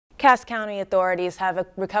Cass County authorities have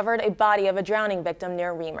recovered a body of a drowning victim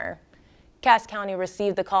near Remer. Cass County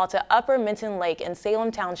received the call to Upper Minton Lake in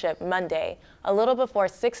Salem Township Monday, a little before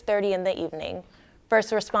 6:30 in the evening.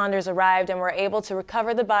 First responders arrived and were able to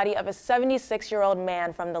recover the body of a 76-year-old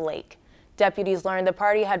man from the lake. Deputies learned the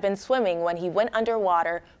party had been swimming when he went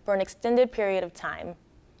underwater for an extended period of time.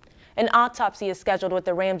 An autopsy is scheduled with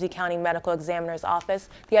the Ramsey County Medical Examiner's Office.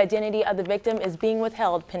 The identity of the victim is being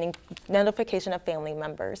withheld pending notification of family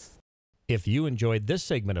members. If you enjoyed this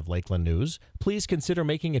segment of Lakeland News, please consider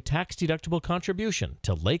making a tax-deductible contribution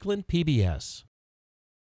to Lakeland PBS.